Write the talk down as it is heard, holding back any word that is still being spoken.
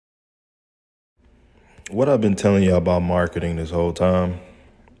What I've been telling you about marketing this whole time,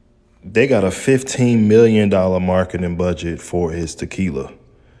 they got a $15 million marketing budget for his tequila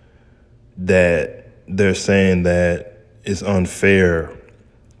that they're saying that it's unfair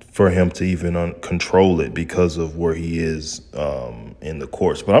for him to even control it because of where he is in the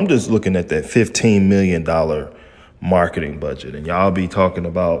courts. But I'm just looking at that $15 million marketing budget, and y'all be talking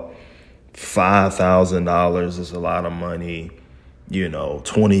about $5,000 is a lot of money.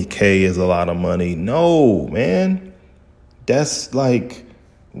 20K is a lot of money. No, man, that's like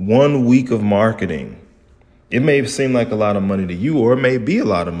 1 week of marketing. It may seem like a lot of money to you, or it may be a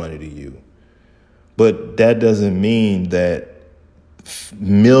lot of money to you, but that doesn't mean that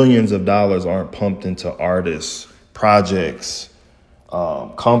millions of dollars aren't pumped into artists, projects,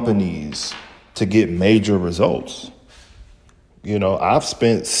 companies to get major results. I've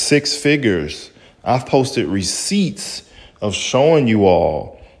spent six figures. I've posted receipts of showing you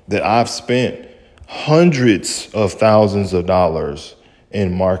all that I've spent hundreds of thousands of dollars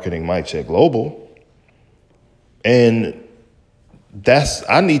in marketing Mic Check Global. And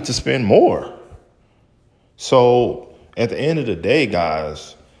I need to spend more. So at the end of the day,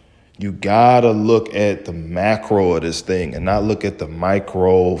 guys, you gotta look at the macro of this thing and not look at the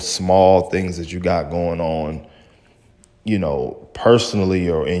micro, small things that you got going on, personally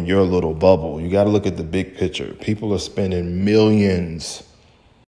or in your little bubble. You got to look at the big picture. People are spending millions